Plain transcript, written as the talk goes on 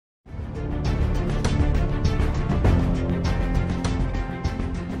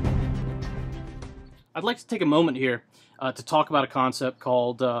I'd like to take a moment here to talk about a concept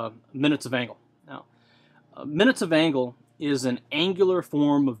called minutes of angle. Now, minutes of angle is an angular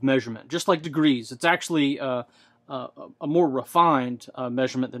form of measurement, just like degrees. It's actually a more refined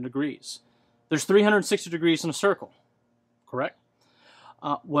measurement than degrees. There's 360 degrees in a circle, correct?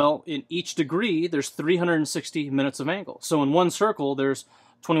 Well, in each degree, there's 360 minutes of angle. So in one circle, there's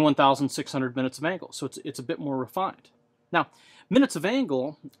 21,600 minutes of angle. So it's a bit more refined. Now, minutes of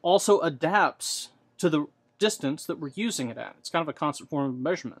angle also adapts to the distance that we're using it at. It's kind of a constant form of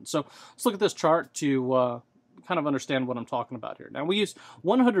measurement. So let's look at this chart to kind of understand what I'm talking about here. Now, we use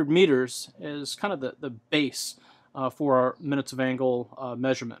 100 meters as kind of the base for our minutes of angle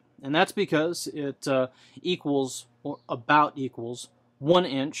measurement. And that's because it equals, or about equals, 1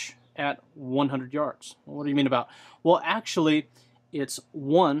 inch at 100 yards. Well, what do you mean about? Well, actually, it's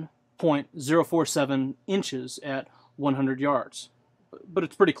 1.047 inches at 100 yards. But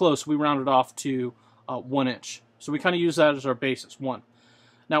it's pretty close. We rounded off to 1 inch. So we kind of use that as our basis, 1.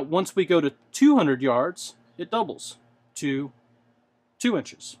 Now, once we go to 200 yards, it doubles to 2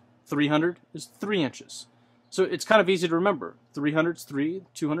 inches. 300 is 3 inches. So it's kind of easy to remember. 300 is 3,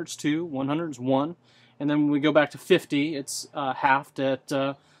 200 is 2, 100 is 1. And then when we go back to 50, it's halved at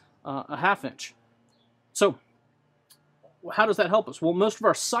a ½ inch. So how does that help us? Well, most of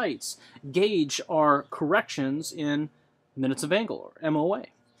our sites gauge our corrections in minutes of angle, or MOA.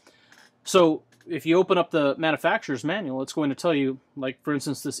 So if you open up the manufacturer's manual, it's going to tell you, like for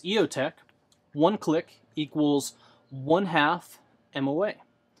instance, this EOTech, 1 click equals 1/2 MOA.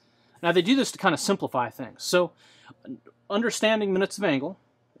 Now they do this to kind of simplify things. So understanding minutes of angle,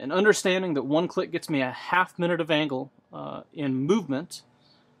 and understanding that 1 click gets me a ½ minute of angle in movement,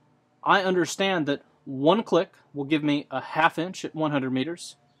 I understand that 1 click will give me a ½ inch at 100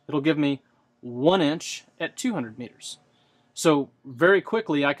 meters. It'll give me 1 inch at 200 meters. So very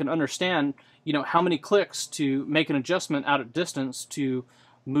quickly I can understand, how many clicks to make an adjustment out at distance to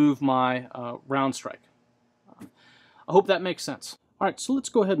move my round strike. I hope that makes sense. All right, so let's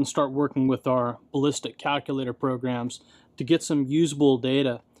go ahead and start working with our ballistic calculator programs to get some usable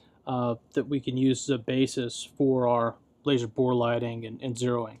data that we can use as a basis for our laser bore lighting and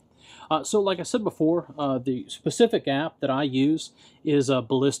zeroing. So like I said before, the specific app that I use is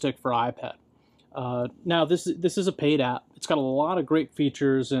Ballistic for iPad. Now this is a paid app. It's got a lot of great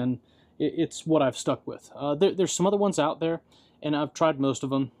features, and it's what I've stuck with. There's some other ones out there, and I've tried most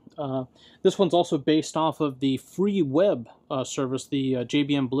of them. This one's also based off of the free web service, the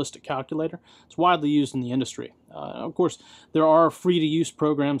JBM Ballistic Calculator. It's widely used in the industry. Of course, there are free-to-use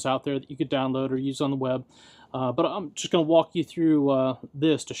programs out there that you could download or use on the web, but I'm just going to walk you through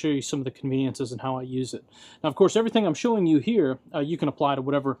this to show you some of the conveniences and how I use it. Now, of course, everything I'm showing you here, you can apply to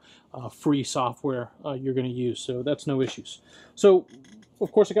whatever free software you're going to use, so that's no issues. So,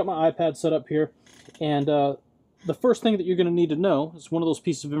 of course, I got my iPad set up here, and the first thing that you're going to need to know is one of those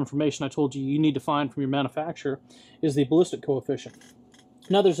pieces of information I told you need to find from your manufacturer is the ballistic coefficient.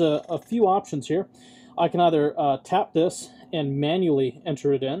 Now there's a few options here. I can either tap this and manually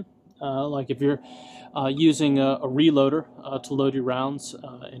enter it in, like if you're using a reloader to load your rounds,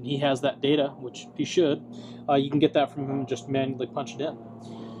 and he has that data, which he should, you can get that from him and just manually punch it in.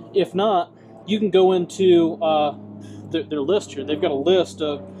 If not, you can go into their list here. They've got a list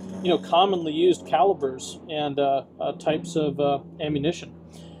of commonly used calibers and types of ammunition.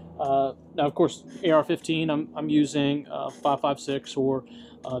 Now, of course, AR-15, I'm using 5.56 or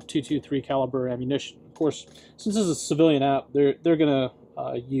 223 caliber ammunition. Of course, since this is a civilian app, they're going to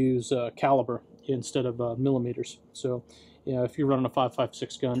use caliber instead of millimeters. So, if you're running a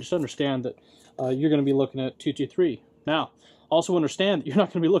 5.56 gun, just understand that you're going to be looking at 223. Now, also understand that you're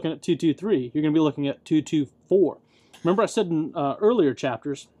not going to be looking at 223. You're going to be looking at 224. Remember I said in earlier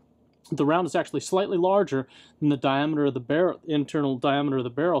chapters, the round is actually slightly larger than the diameter of the barrel, internal diameter of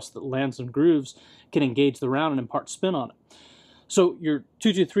the barrel, so that lands and grooves can engage the round and impart spin on it. So your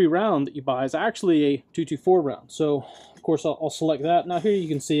 223 round that you buy is actually a 224 round. So of course I'll select that. Now here you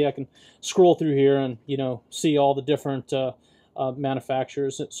can see I can scroll through here and see all the different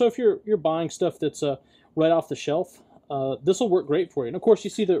manufacturers. So if you're buying stuff that's right off the shelf, this will work great for you. And of course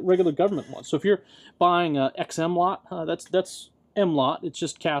you see the regular government ones. So if you're buying XM lot, that's M lot, it's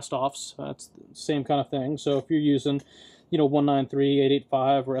just cast-offs. It's the same kind of thing. So if you're using, 193,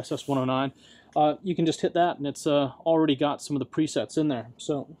 885, or SS109, you can just hit that, and it's already got some of the presets in there.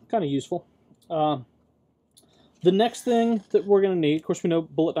 So kind of useful. The next thing that we're going to need, of course we know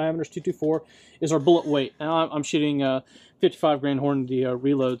bullet diameter is 224, is our bullet weight. Now I'm shooting 55 grain Hornady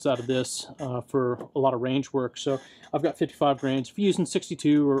reloads out of this for a lot of range work. So I've got 55 grains. If you're using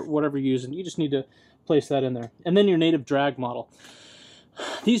 62 or whatever you're using, you just need to place that in there. And then your native drag model.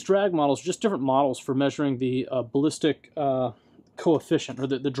 These drag models are just different models for measuring the ballistic coefficient, or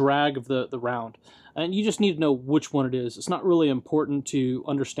the drag of the round. And you just need to know which one it is. It's not really important to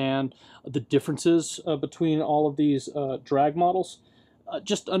understand the differences between all of these drag models.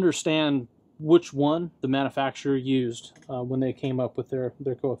 Just understand which one the manufacturer used when they came up with their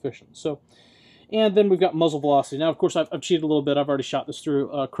coefficients. So, and then we've got muzzle velocity. Now, of course, I've cheated a little bit. I've already shot this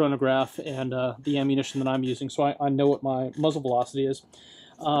through a chronograph and the ammunition that I'm using, so I know what my muzzle velocity is.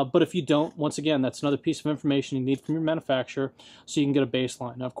 But if you don't, once again, that's another piece of information you need from your manufacturer so you can get a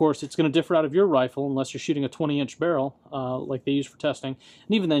baseline. Now, of course, it's going to differ out of your rifle unless you're shooting a 20-inch barrel like they use for testing.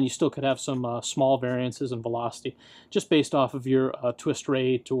 And even then, you still could have some small variances in velocity just based off of your twist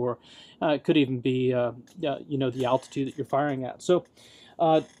rate, or it could even be you know, the altitude that you're firing at. So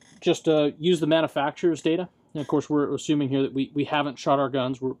just use the manufacturer's data. And of course, we're assuming here that we haven't shot our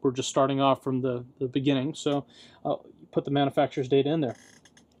guns. We're just starting off from the beginning. So put the manufacturer's data in there.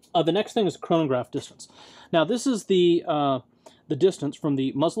 The next thing is chronograph distance. Now, this is the distance from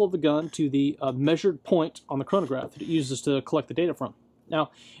the muzzle of the gun to the measured point on the chronograph that it uses to collect the data from.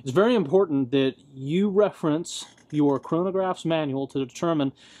 Now, it's very important that you reference your chronograph's manual to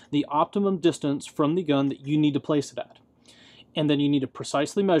determine the optimum distance from the gun that you need to place it at. And then you need to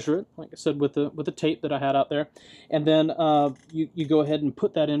precisely measure it, like I said, with the tape that I had out there. And then you go ahead and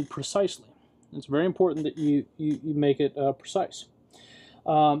put that in precisely. It's very important that you make it precise.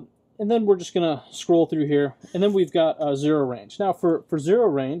 And then we're just going to scroll through here, and then we've got zero range. Now, for zero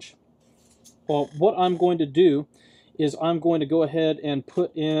range, well, what I'm going to do is I'm going to go ahead and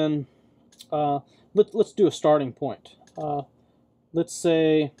put in, let's do a starting point. Let's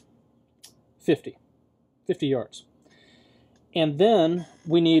say 50 yards. And then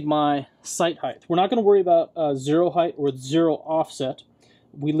we need my sight height. We're not going to worry about zero height or zero offset.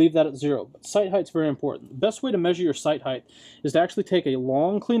 We leave that at 0. But sight height's very important. The best way to measure your sight height is to actually take a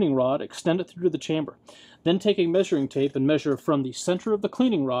long cleaning rod, extend it through to the chamber. Then take a measuring tape and measure from the center of the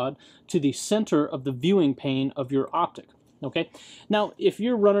cleaning rod to the center of the viewing pane of your optic. Okay? Now, if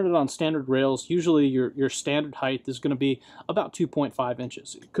you're running it on standard rails, usually your standard height is going to be about 2.5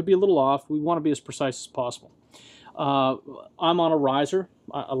 inches. It could be a little off. We want to be as precise as possible. I'm on a riser.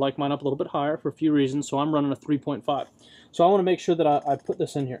 I like mine up a little bit higher for a few reasons, so I'm running a 3.5. So I want to make sure that I put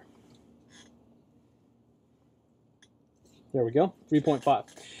this in here. There we go, 3.5.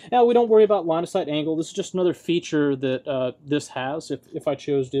 Now, we don't worry about line of sight angle. This is just another feature that this has if I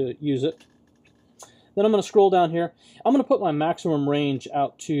chose to use it. Then I'm going to scroll down here. I'm going to put my maximum range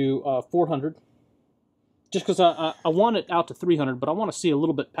out to 400. Just because I want it out to 300, but I want to see a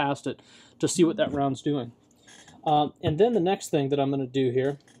little bit past it to see what that round's doing. And then the next thing that I'm going to do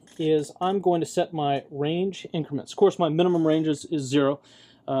here is I'm going to set my range increments. Of course, my minimum range is 0.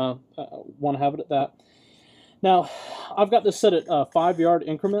 I want to have it at that. Now, I've got this set at 5-yard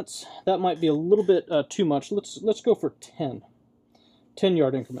increments. That might be a little bit too much. Let's go for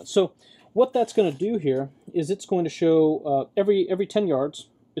 10-yard increments. So what that's going to do here is it's going to show every 10 yards,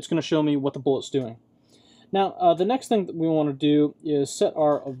 it's going to show me what the bullet's doing. Now, the next thing that we want to do is set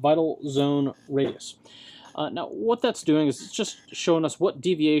our vital zone radius. Now, what that's doing is it's just showing us what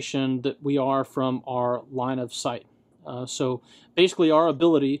deviation that we are from our line of sight. So basically our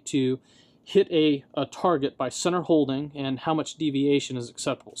ability to hit a target by center holding and how much deviation is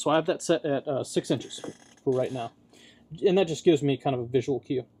acceptable. So I have that set at 6 inches for right now. And that just gives me kind of a visual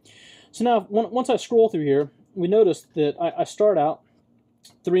cue. So now, once I scroll through here, we notice that I start out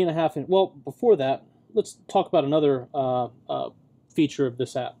 3.5 inches. Well, before that, let's talk about another feature of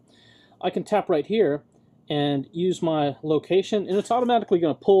this app. I can tap right here and use my location, and it's automatically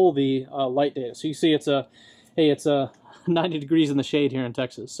going to pull the light data. So you see it's 90 degrees in the shade here in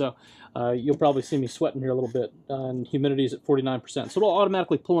Texas, so you'll probably see me sweating here a little bit, and humidity is at 49%. So it'll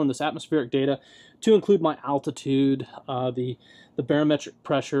automatically pull in this atmospheric data to include my altitude, the barometric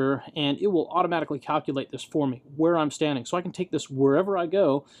pressure, and it will automatically calculate this for me, where I'm standing. So I can take this wherever I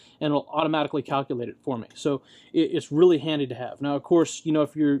go, and it'll automatically calculate it for me. So it's really handy to have. Now, of course, you know,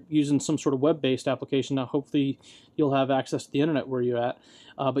 if you're using some sort of web-based application, now hopefully you'll have access to the internet where you're at,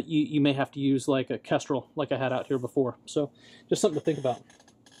 but you may have to use like a Kestrel like I had out here before. So just something to think about.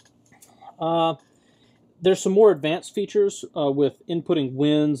 There's some more advanced features with inputting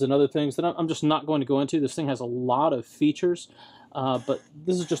winds and other things that I'm just not going to go into. This thing has a lot of features, but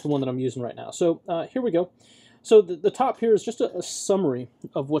this is just the one that I'm using right now. So here we go. So the top here is just a summary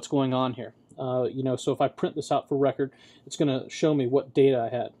of what's going on here. You know, so if I print this out for record, it's going to show me what data I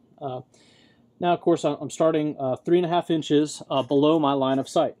had. Now, of course, I'm starting 3.5 inches below my line of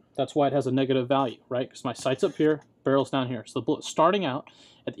sight. That's why it has a negative value, right? Because my sight's up here, barrel's down here. So the bullet's starting out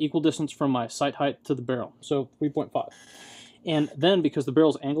at the equal distance from my sight height to the barrel, so 3.5. And then, because the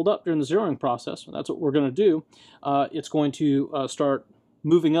barrel's angled up during the zeroing process, and that's what we're going to do, it's going to start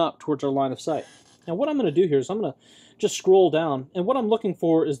moving up towards our line of sight. Now what I'm going to do here is I'm going to just scroll down, and what I'm looking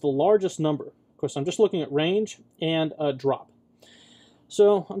for is the largest number. Of course, I'm just looking at range and drop.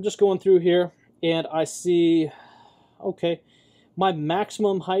 So I'm just going through here, and I see, okay, my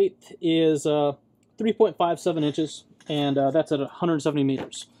maximum height is 3.57 inches, and that's at 170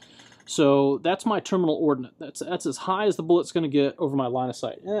 meters. So that's my terminal ordinate. That's as high as the bullet's going to get over my line of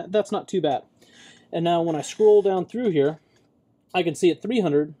sight. That's not too bad. And now when I scroll down through here, I can see at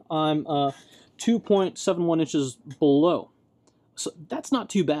 300, I'm 2.71 inches below. So that's not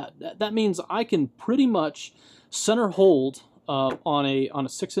too bad. That means I can pretty much center hold on a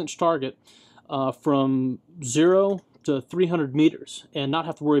 6-inch target from 0 to 300 meters and not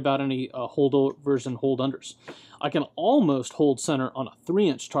have to worry about any holdovers and hold unders. I can almost hold center on a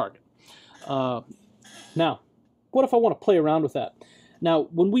 3-inch target. Now, what if I want to play around with that? Now,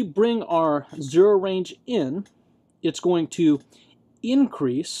 when we bring our zero range in, it's going to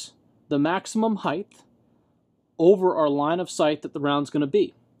increase the maximum height over our line of sight that the round's going to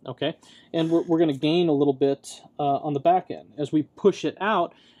be. Okay, and we're going to gain a little bit on the back end. As we push it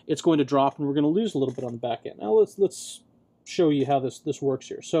out, it's going to drop, and we're going to lose a little bit on the back end. Now let's show you how this works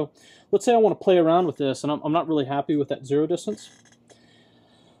here. So let's say I want to play around with this, and I'm not really happy with that zero distance.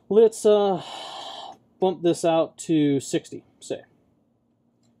 Let's bump this out to 60, say.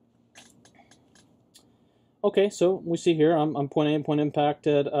 Okay, so we see here I'm point aim, point impact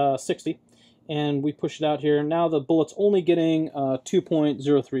at 60, and we push it out here. Now the bullet's only getting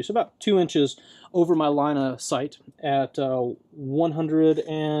 2.03, so about 2 inches over my line of sight at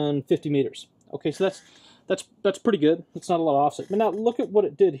 150 meters. Okay, so that's pretty good. It's not a lot of offset. But now look at what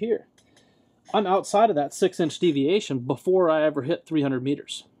it did here. I'm outside of that 6-inch deviation before I ever hit 300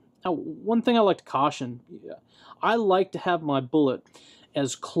 meters. Now, one thing I like to caution, I like to have my bullet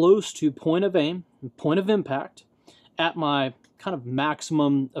as close to point of aim, point of impact, at my kind of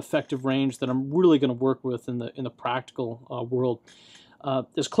maximum effective range that I'm really going to work with in the practical world,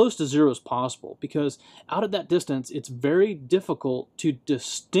 as close to zero as possible, because out of that distance, it's very difficult to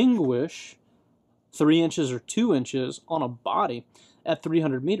distinguish 3 inches or 2 inches on a body at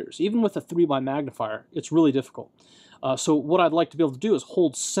 300 meters. Even with a 3x magnifier, it's really difficult. So what I'd like to be able to do is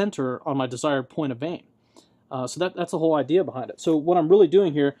hold center on my desired point of aim. So that's the whole idea behind it. So what I'm really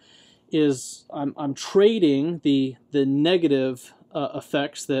doing here is I'm trading the negative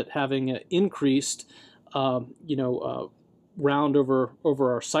effects that having increased, round over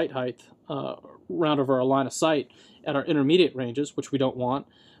our sight height, round over our line of sight at our intermediate ranges, which we don't want,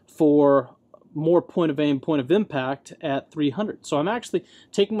 for more point of aim, point of impact at 300. So I'm actually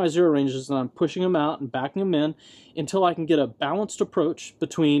taking my zero ranges and I'm pushing them out and backing them in until I can get a balanced approach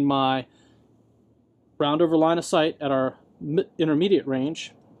between my round over line of sight at our intermediate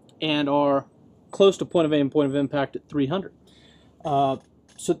range and our close to point of aim, point of impact at 300. So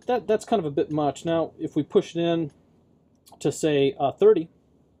that's kind of a bit much. Now, if we push it in to say 30,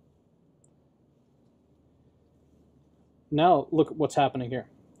 now look at what's happening here.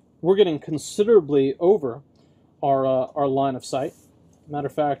 We're getting considerably over our line of sight. Matter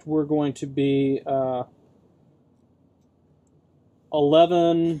of fact, we're going to be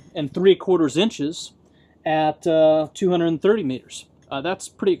 11 3/4 inches at 230 meters. That's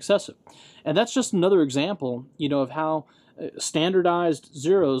pretty excessive. And that's just another example, of how standardized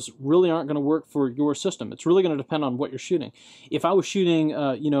zeros really aren't going to work for your system. It's really going to depend on what you're shooting. If I was shooting,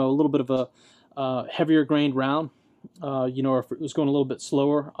 a little bit of a heavier grained round, or if it was going a little bit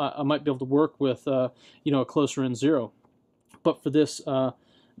slower, I might be able to work with, a closer in zero. But for this,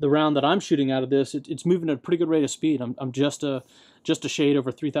 the round that I'm shooting out of this, it's moving at a pretty good rate of speed. I'm just a shade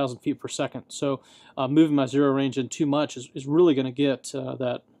over 3,000 feet per second. So moving my zero range in too much is really going to get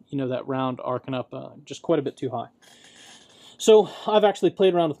that round arcing up just quite a bit too high. So I've actually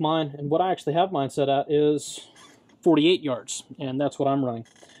played around with mine, and what I actually have mine set at is 48 yards, and that's what I'm running.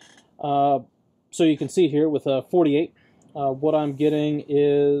 So you can see here with 48, what I'm getting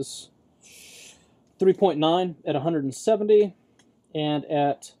is 3.9 at 170, and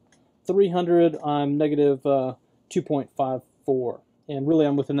at 300 I'm negative 2.54, and really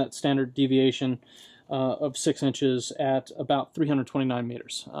I'm within that standard deviation of 6 inches at about 329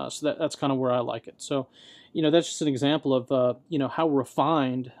 meters. So that's kind of where I like it. So that's just an example of how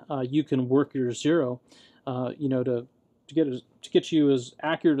refined you can work your zero, to get you as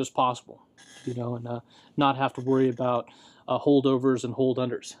accurate as possible, and not have to worry about holdovers and hold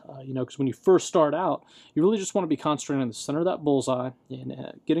unders. Because when you first start out, you really just want to be concentrating on the center of that bullseye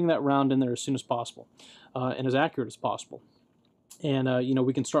and getting that round in there as soon as possible and as accurate as possible. And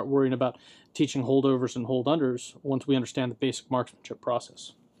we can start worrying about teaching holdovers and hold unders once we understand the basic marksmanship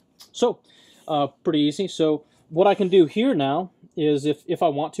process. So pretty easy. So what I can do here now is if I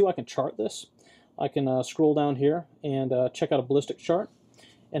want to, I can chart this. I can scroll down here and check out a ballistic chart.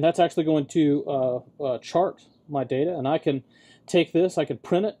 And that's actually going to chart my data. And I can take this, I can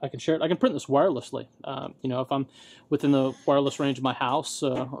print it, I can share it. I can print this wirelessly. If I'm within the wireless range of my house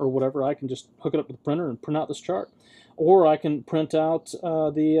or whatever, I can just hook it up to the printer and print out this chart. Or I can print out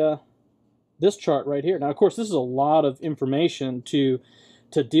this chart right here. Now, of course, this is a lot of information to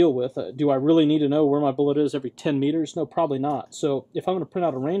deal with. Do I really need to know where my bullet is every 10 meters? No, probably not. So if I'm going to print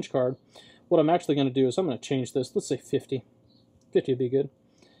out a range card, what I'm actually going to do is I'm going to change this. Let's say 50. 50 would be good.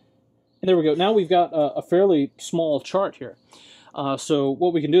 And there we go. Now we've got a fairly small chart here. So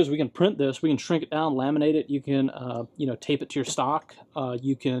what we can do is we can print this. We can shrink it down, laminate it. You can tape it to your stock.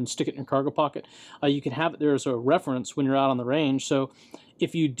 You can stick it in your cargo pocket. You can have it there as a reference when you're out on the range. So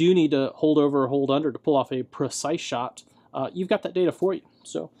if you do need to hold over or hold under to pull off a precise shot, you've got that data for you.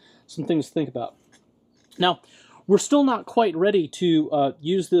 So some things to think about. Now, we're still not quite ready to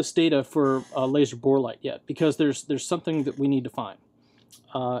use this data for laser bore light yet, because there's something that we need to find.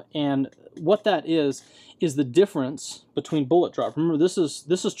 And what that is the difference between bullet drop. Remember, this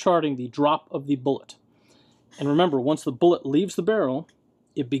is charting the drop of the bullet. And remember, once the bullet leaves the barrel,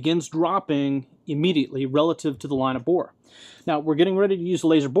 it begins dropping immediately relative to the line of bore. Now, we're getting ready to use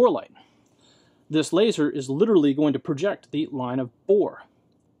laser bore light. This laser is literally going to project the line of bore.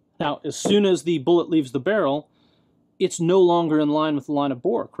 Now, as soon as the bullet leaves the barrel, it's no longer in line with the line of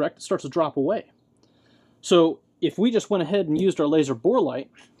bore, correct? It starts to drop away. So if we just went ahead and used our laser bore light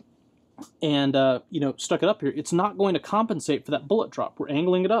and stuck it up here, it's not going to compensate for that bullet drop. We're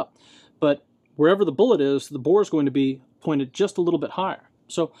angling it up, but wherever the bullet is, the bore is going to be pointed just a little bit higher.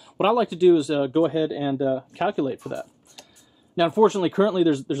 So what I like to do is go ahead and calculate for that. Now, unfortunately, currently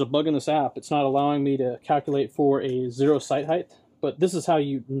there's a bug in this app. It's not allowing me to calculate for a 0 sight height, but this is how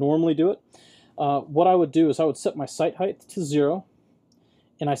you normally do it. What I would do is I would set my sight height to 0,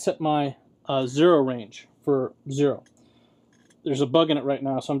 and I set my 0 range for 0. There's a bug in it right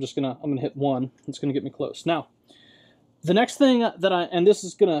now, so I'm gonna hit 1. It's gonna get me close. Now, the next thing and this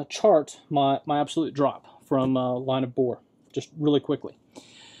is gonna chart my absolute drop from line of bore, just really quickly.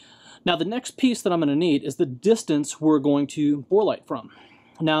 Now, the next piece that I'm gonna need is the distance we're going to bore light from.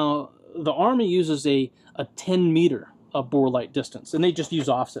 Now, the Army uses a 10 meter bore light distance, and they just use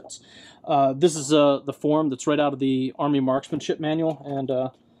offsets. This is the form that's right out of the Army Marksmanship Manual, and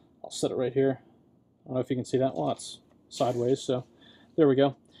I'll set it right here. I don't know if you can see that. Well, it's sideways, so there we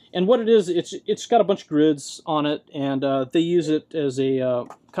go. And what it is, it's got a bunch of grids on it, and they use it as a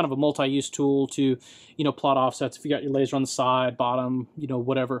kind of a multi-use tool to, plot offsets. If you got your laser on the side, bottom,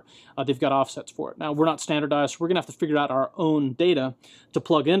 whatever, they've got offsets for it. Now, we're not standardized, so we're going to have to figure out our own data to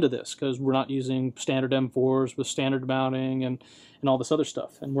plug into this, because we're not using standard M4s with standard mounting and all this other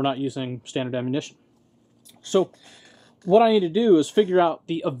stuff, and we're not using standard ammunition. So what I need to do is figure out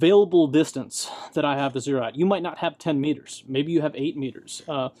the available distance that I have to zero out. You might not have 10 meters. Maybe you have 8 meters.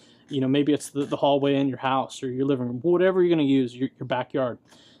 Maybe it's the hallway in your house or your living room, whatever you're going to use, your backyard,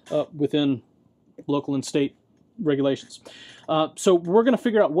 within local and state regulations. So we're going to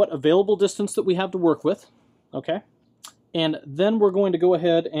figure out what available distance that we have to work with, okay? And then we're going to go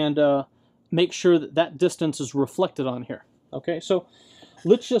ahead and make sure that that distance is reflected on here, okay? So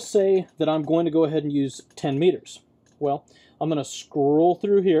let's just say that I'm going to go ahead and use 10 meters. Well, I'm going to scroll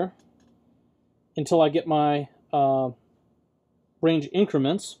through here until I get my range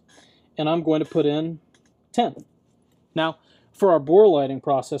increments, and I'm going to put in 10. Now, for our bore lighting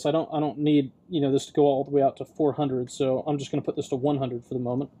process, I don't need this to go all the way out to 400, so I'm just going to put this to 100 for the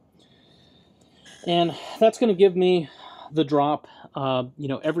moment, and that's going to give me the drop,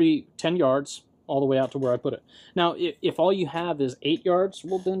 every 10 yards all the way out to where I put it. Now, if all you have is 8 yards,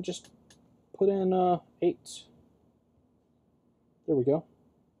 well, then just put in 8. There we go.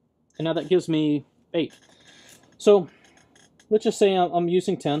 And now that gives me 8. So let's just say I'm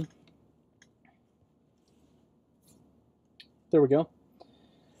using 10. There we go.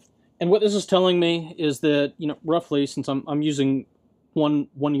 And what this is telling me is that, roughly, since I'm using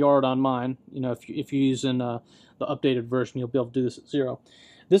one yard on mine, if you're using the updated version, you'll be able to do this at 0.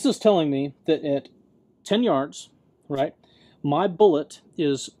 This is telling me that at 10 yards, right, my bullet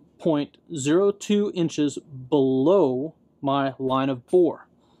is 0.02 inches below my line of bore.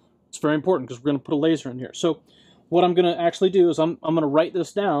 It's very important because we're going to put a laser in here. So what I'm going to actually do is I'm going to write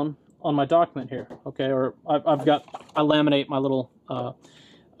this down on my document here, okay? Or I laminate my little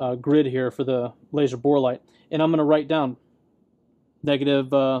grid here for the laser bore light, and I'm going to write down negative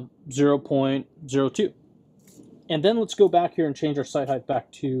 0.02. And then let's go back here and change our sight height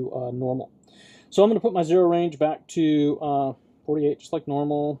back to normal. So I'm going to put my zero range back to 48, just like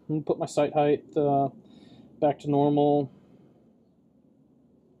normal. I'm going to put my sight height back to normal.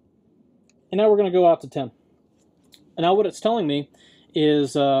 And now we're going to go out to 10. And now what it's telling me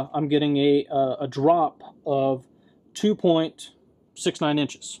is I'm getting a drop of 2.69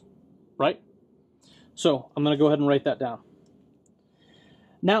 inches, right? So I'm going to go ahead and write that down.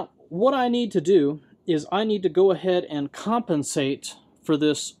 Now, what I need to do is I need to go ahead and compensate for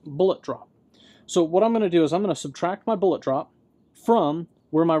this bullet drop. So what I'm going to do is I'm going to subtract my bullet drop from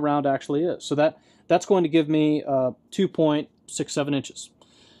where my round actually is. So that's going to give me 2.67 inches.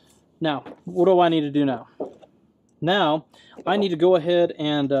 Now, what do I need to do now? Now, I need to go ahead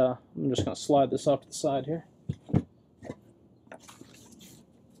and, I'm just going to slide this off to the side here.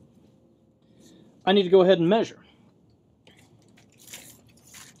 I need to go ahead and measure.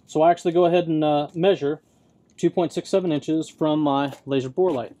 So I actually go ahead and measure 2.67 inches from my laser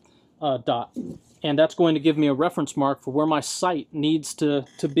bore light dot. And that's going to give me a reference mark for where my sight needs to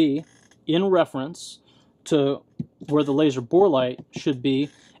be in reference to where the laser bore light should be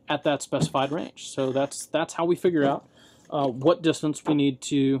at that specified range. So that's how we figure out what distance we need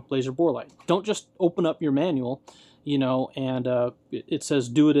to laser bore light. Don't just open up your manual, you know, and it says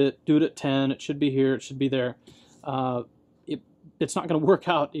do it at 10. It should be here. It should be there. It's not going to work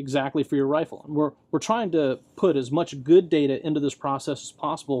out exactly for your rifle. And we're trying to put as much good data into this process as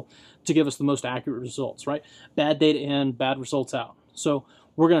possible to give us the most accurate results, right? Bad data in, bad results out. So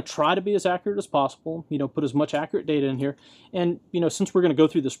we're going to try to be as accurate as possible, you know, put as much accurate data in here. And, you know, since we're going to go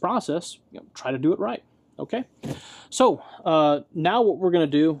through this process, you know, try to do it right, okay? So now what we're going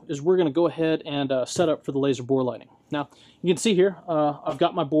to do is we're going to go ahead and set up for the laser bore lighting. Now, you can see here, I've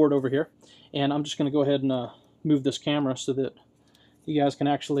got my board over here, and I'm just going to go ahead and move this camera so that you guys can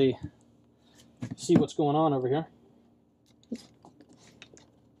actually see what's going on over here.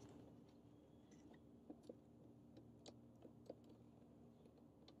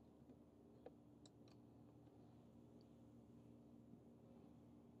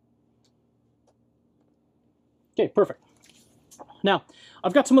 Okay, perfect. Now,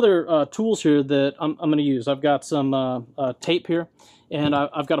 I've got some other tools here that I'm going to use. I've got some tape here, and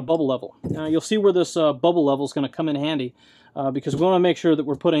I've got a bubble level. Now, you'll see where this bubble level is going to come in handy. Because we want to make sure that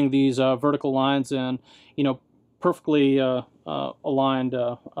we're putting these vertical lines in, you know, perfectly aligned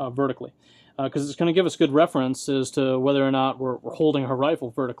vertically, because it's going to give us good reference as to whether or not we're holding our rifle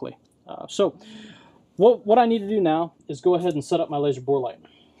vertically. So what I need to do now is go ahead and set up my laser bore light.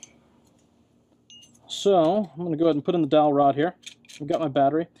 So I'm going to go ahead and put in the dowel rod here. I've got my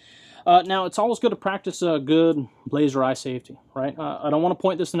battery. Now, it's always good to practice good laser eye safety, right? I don't want to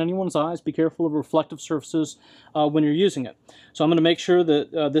point this in anyone's eyes. Be careful of reflective surfaces when you're using it. So I'm going to make sure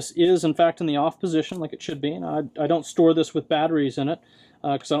that this is, in fact, in the off position like it should be. And I don't store this with batteries in it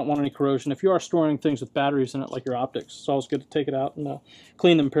because I don't want any corrosion. If you are storing things with batteries in it, like your optics, it's always good to take it out and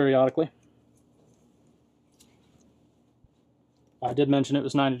clean them periodically. I did mention it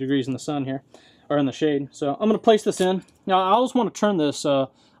was 90 degrees in the sun here, or in the shade. So I'm going to place this in. Now, I always want to turn this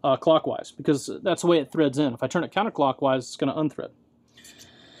clockwise, because that's the way it threads in. If I turn it counterclockwise, it's going to unthread.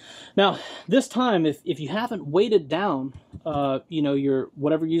 Now, this time, if you haven't weighted down, you know,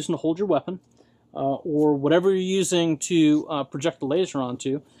 whatever you're using to hold your weapon, or whatever you're using to project the laser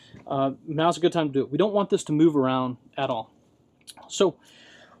onto, now's a good time to do it. We don't want this to move around at all. So,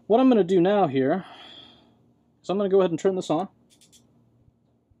 what I'm going to do now here is I'm going to go ahead and turn this on.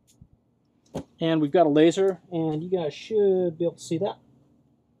 And we've got a laser, and you guys should be able to see that.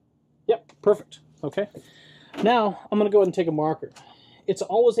 Yep, perfect. Okay. Now, I'm going to go ahead and take a marker. It's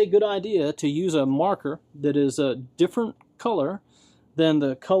always a good idea to use a marker that is a different color than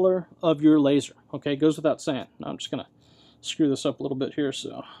the color of your laser. Okay, goes without saying. Now, I'm just going to screw this up a little bit here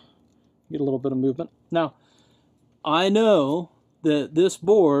so get a little bit of movement. Now, I know that this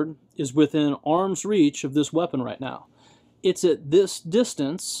board is within arm's reach of this weapon right now. It's at this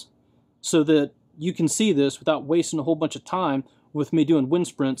distance so that you can see this without wasting a whole bunch of time with me doing wind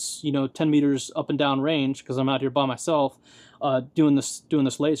sprints, you know, 10 meters up and down range, because I'm out here by myself doing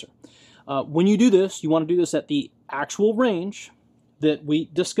this laser. When you do this, you want to do this at the actual range that we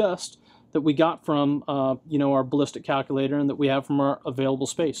discussed, that we got from you know, our ballistic calculator and that we have from our available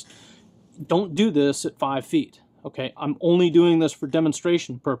space. Don't do this at 5 feet. Okay, I'm only doing this for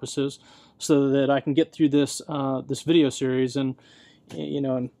demonstration purposes so that I can get through this this video series and, you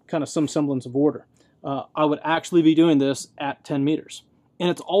know, in kind of some semblance of order. I would actually be doing this at 10 meters. And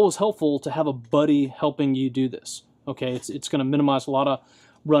it's always helpful to have a buddy helping you do this. Okay, it's going to minimize a lot of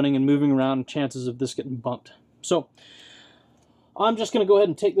running and moving around and chances of this getting bumped. So I'm just going to go ahead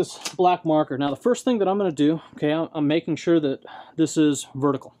and take this black marker. Now the first thing that I'm going to do, okay, I'm making sure that this is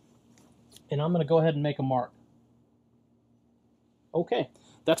vertical. And I'm going to go ahead and make a mark. Okay,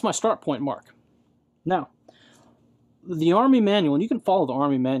 that's my start point mark. Now, the Army manual, and you can follow the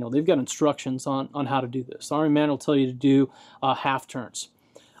Army manual, they've got instructions on how to do this. The Army manual will tell you to do half turns.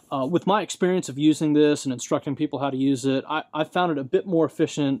 With my experience of using this and instructing people how to use it, I found it a bit more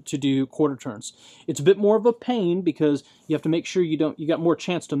efficient to do quarter turns. It's a bit more of a pain because you have to make sure you got more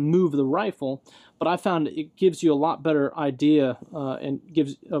chance to move the rifle, but I found it gives you a lot better idea and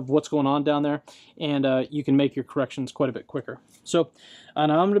gives of what's going on down there, and you can make your corrections quite a bit quicker. So,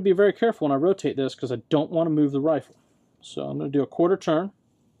 and I'm going to be very careful when I rotate this because I don't want to move the rifle. So I'm going to do a quarter turn.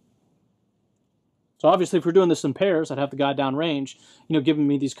 So obviously if we're doing this in pairs, I'd have the guy down range, you know, giving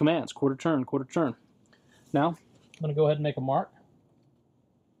me these commands, quarter turn, quarter turn. Now, I'm going to go ahead and make a mark.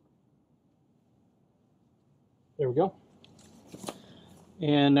 There we go.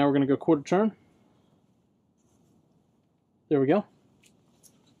 And now we're going to go quarter turn. There we go.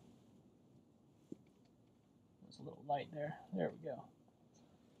 There's a little light there. There we go.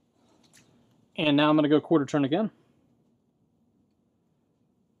 And now I'm going to go quarter turn again.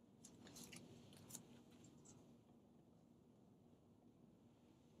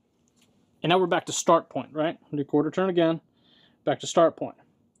 And now we're back to start point, right? Do quarter turn again, back to start point.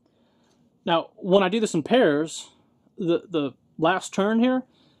 Now, when I do this in pairs, the last turn here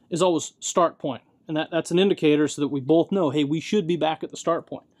is always start point. And that's an indicator so that we both know, hey, we should be back at the start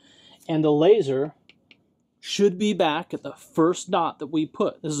point. And the laser should be back at the first dot that we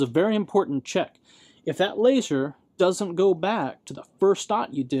put. This is a very important check. If that laser doesn't go back to the first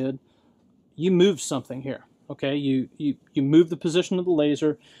dot you did, you moved something here. Okay, you move the position of the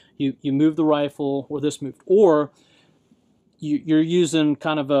laser, you move the rifle, or this moved, or you're using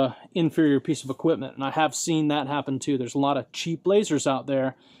kind of a inferior piece of equipment, and I have seen that happen too. There's a lot of cheap lasers out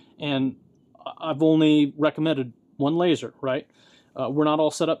there, and I've only recommended one laser, right? We're not all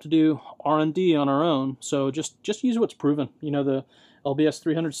set up to do R&D on our own, so just use what's proven. You know, the LBS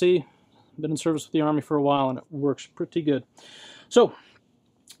 300C, been in service with the Army for a while, and it works pretty good. So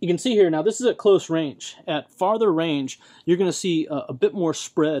you can see here, now this is at close range. At farther range, you're going to see a bit more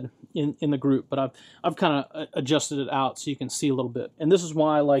spread in the group, but I've kind of adjusted it out so you can see a little bit. And this is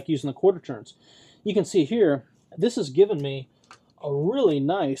why I like using the quarter turns. You can see here, this has given me a really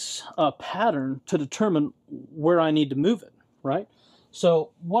nice pattern to determine where I need to move it, right? So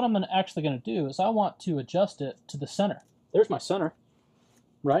what I'm actually going to do is I want to adjust it to the center. There's my center,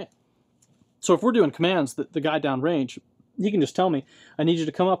 right? So if we're doing commands, the guy down range, he can just tell me, I need you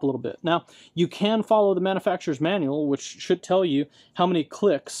to come up a little bit. Now, you can follow the manufacturer's manual, which should tell you how many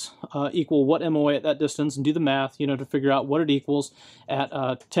clicks equal what MOA at that distance, and do the math, you know, to figure out what it equals at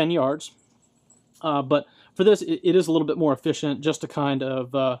 10 yards. But for this, it is a little bit more efficient just to kind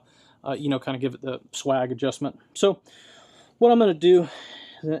of, you know, kind of give it the swag adjustment. So what I'm going to do,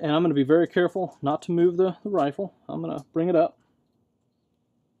 and I'm going to be very careful not to move the rifle. I'm going to bring it up.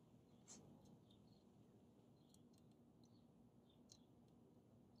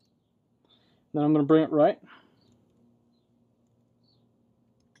 Then I'm going to bring it right.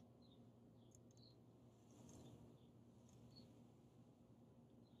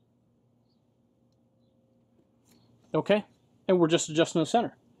 Okay, and we're just adjusting the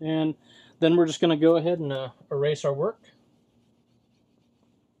center. And then we're just going to go ahead and erase our work.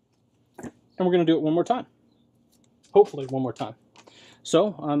 And we're going to do it one more time. Hopefully one more time.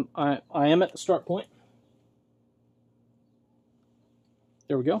 So I am at the start point.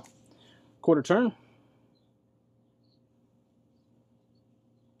 There we go. Quarter turn.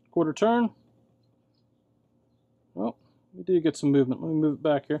 Quarter turn. Well, we do get some movement. Let me move it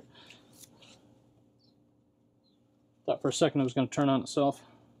back here. Thought for a second it was going to turn on itself.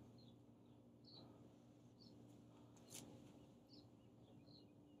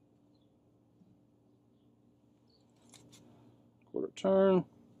 Quarter turn.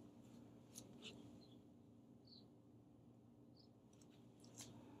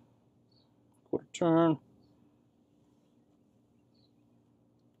 Quarter turn.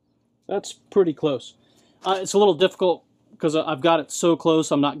 That's pretty close. It's a little difficult because I've got it so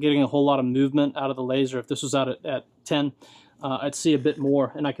close, I'm not getting a whole lot of movement out of the laser. If this was out at 10, I'd see a bit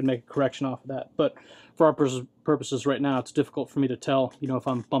more, and I could make a correction off of that. But for our purposes right now, it's difficult for me to tell, you know, if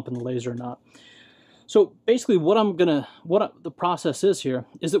I'm bumping the laser or not. So basically what the process is here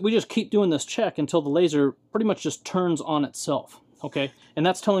is that we just keep doing this check until the laser pretty much just turns on itself. Okay, and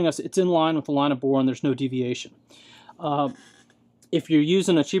that's telling us it's in line with the line of bore and there's no deviation. if you're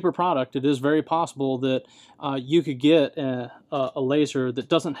using a cheaper product, it is very possible that you could get a laser that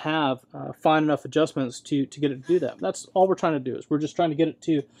doesn't have fine enough adjustments to get it to do that. That's all we're trying to do, is we're just trying to get it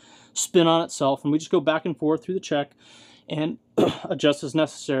to spin on itself, and we just go back and forth through the check and adjust as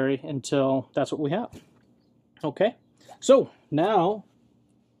necessary until that's what we have. Okay, so now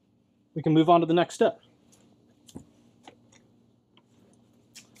we can move on to the next step.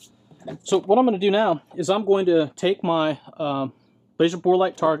 So what I'm going to do now is I'm going to take my laser bore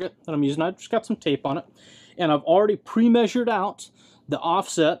light target that I'm using. I've just got some tape on it, and I've already pre-measured out the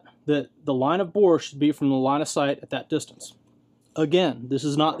offset that the line of bore should be from the line of sight at that distance. Again, this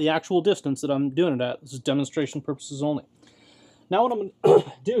is not the actual distance that I'm doing it at. This is demonstration purposes only. Now what I'm going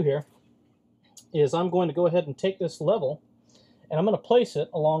to do here is I'm going to go ahead and take this level, and I'm going to place it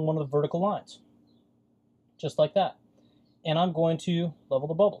along one of the vertical lines, just like that. And I'm going to level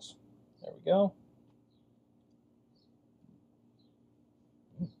the bubbles. There we go.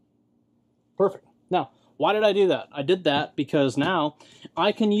 Perfect. Now, why did I do that? I did that because now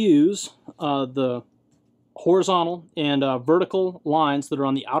I can use the horizontal and vertical lines that are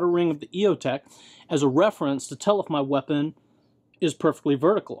on the outer ring of the EOTech as a reference to tell if my weapon is perfectly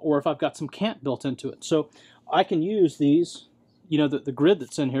vertical or if I've got some cant built into it. So I can use these, you know, the grid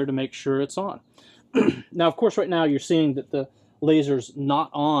that's in here to make sure it's on. Now, of course, right now you're seeing that the laser's not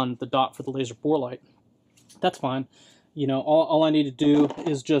on the dot for the laser bore light. That's fine. You know, all I need to do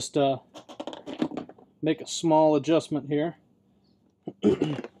is just make a small adjustment here.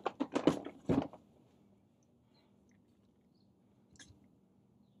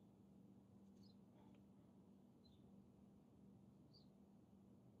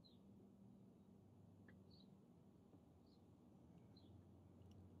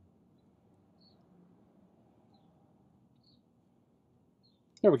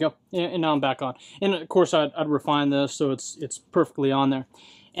 There we go, and now I'm back on. And of course, I'd refine this so it's perfectly on there.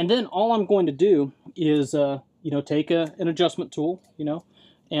 And then all I'm going to do is, you know, take an adjustment tool, you know,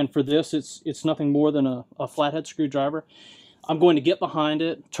 and for this, it's nothing more than a flathead screwdriver. I'm going to get behind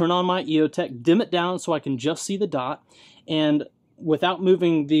it, turn on my EOTech, dim it down so I can just see the dot, and without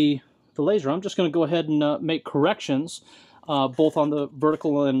moving the laser, I'm just going to go ahead and make corrections, both on the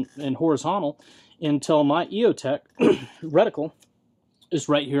vertical and horizontal, until my EOTech reticle is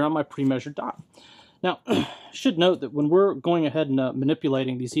right here on my pre-measured dot. Now, I should note that when we're going ahead and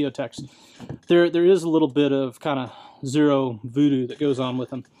manipulating these EOTechs, there is a little bit of kind of zero voodoo that goes on with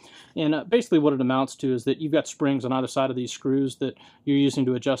them. And basically what it amounts to is that you've got springs on either side of these screws that you're using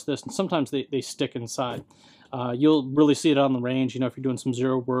to adjust this, and sometimes they stick inside. You'll really see it on the range. You know, if you're doing some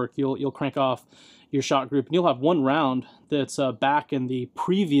zero work, you'll crank off your shot group, and you'll have one round that's back in the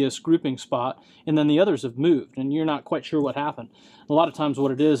previous grouping spot, and then the others have moved, and you're not quite sure what happened. A lot of times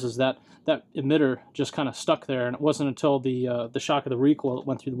what it is that emitter just kind of stuck there, and it wasn't until the shock of the recoil that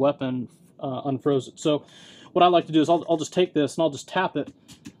went through the weapon unfroze it. So what I like to do is I'll just take this and I'll just tap it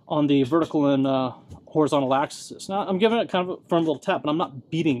on the vertical and horizontal axes. Now I'm giving it kind of a firm little tap, but I'm not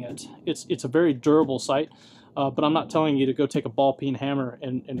beating it. It's a very durable sight. But I'm not telling you to go take a ball peen hammer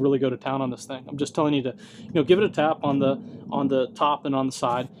and really go to town on this thing. I'm just telling you to, you know, give it a tap on the top and on the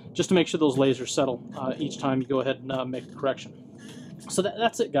side, just to make sure those lasers settle each time you go ahead and make a correction. So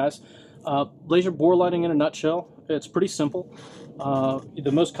that's it, guys. Laser bore lighting in a nutshell. It's pretty simple.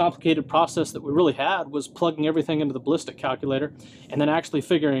 The most complicated process that we really had was plugging everything into the ballistic calculator and then actually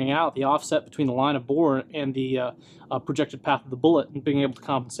figuring out the offset between the line of bore and the projected path of the bullet, and being able to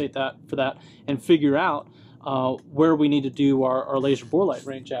compensate for that and figure out where we need to do our laser bore light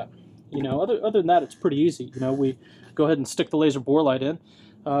range at. You know, other than that, it's pretty easy. You know, we go ahead and stick the laser bore light in.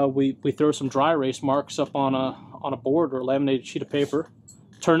 We throw some dry erase marks up on a board or a laminated sheet of paper,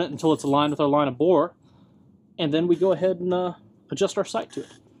 turn it until it's aligned with our line of bore, and then we go ahead and adjust our sight to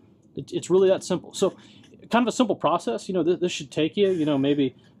it. It's really that simple. So, kind of a simple process. You know, this should take you, you know,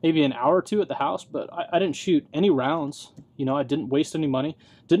 maybe an hour or two at the house. But I didn't shoot any rounds. You know, I didn't waste any money,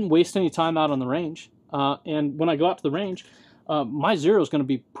 didn't waste any time out on the range. And when I go out to the range, my zero is going to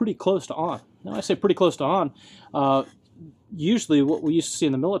be pretty close to on. Now, I say pretty close to on. Usually what we used to see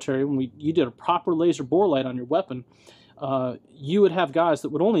in the military, when you did a proper laser bore light on your weapon, you would have guys that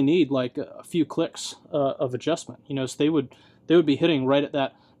would only need like a few clicks of adjustment. You know, so they would be hitting right at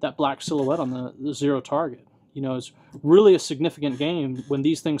that black silhouette on the zero target. You know, it's really a significant gain when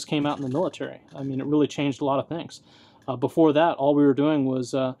these things came out in the military. I mean, it really changed a lot of things. Before that, all we were doing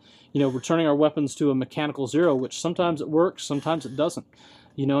was, you know, returning our weapons to a mechanical zero, which sometimes it works, sometimes it doesn't.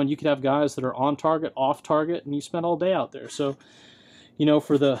 You know, and you could have guys that are on target, off target, and you spend all day out there. So, you know,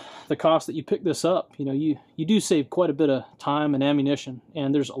 for the cost that you pick this up, you know, you do save quite a bit of time and ammunition,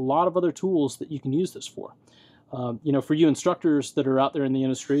 and there's a lot of other tools that you can use this for. For you instructors that are out there in the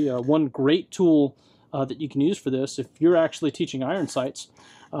industry, one great tool that you can use for this, if you're actually teaching iron sights,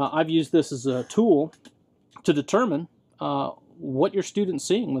 I've used this as a tool to determine what your student's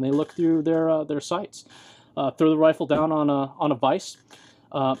seeing when they look through their sights. Throw the rifle down on a vise,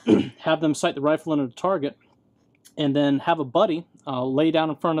 have them sight the rifle into the target, and then have a buddy lay down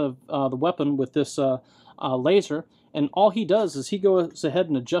in front of the weapon with this laser. And all he does is he goes ahead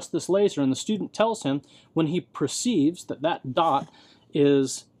and adjusts this laser, and the student tells him when he perceives that that dot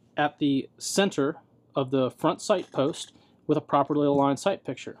is at the center of the front sight post with a properly aligned sight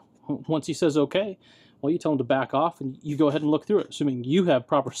picture. Once he says okay, well, you tell him to back off, and you go ahead and look through it. Assuming you have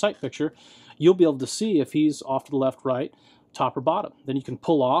proper sight picture, you'll be able to see if he's off to the left, right, top, or bottom. Then you can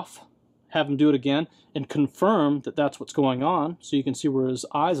pull off, have him do it again, and confirm that that's what's going on, so you can see where his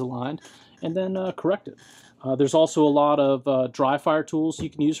eyes aligned, and then correct it. There's also a lot of dry fire tools you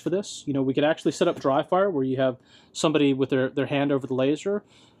can use for this. We could actually set up dry fire where you have somebody with their hand over the laser.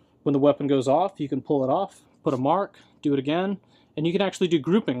 When the weapon goes off, you can pull it off, put a mark, do it again, and you can actually do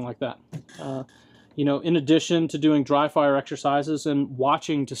grouping like that. In addition to doing dry fire exercises and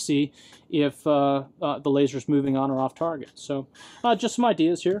watching to see if the laser's moving on or off target. So just some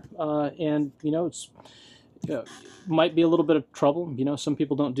ideas here, and it's might be a little bit of trouble. Some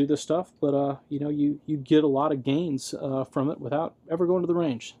people don't do this stuff, but you get a lot of gains from it without ever going to the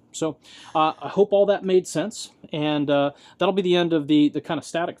range. So I hope all that made sense, and that'll be the end of the kind of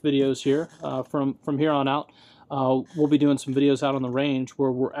static videos here. From here on out, we'll be doing some videos out on the range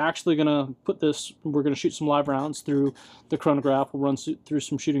where we're actually going to we're going to shoot some live rounds through the chronograph. We'll run through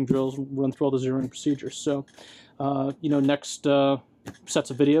some shooting drills, run through all the zeroing procedures. So, next sets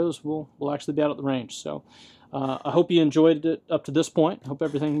of videos, we'll actually be out at the range. So, I hope you enjoyed it up to this point. I hope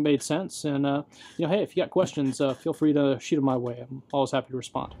everything made sense. And, hey, if you got questions, feel free to shoot them my way. I'm always happy to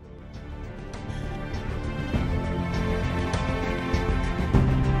respond.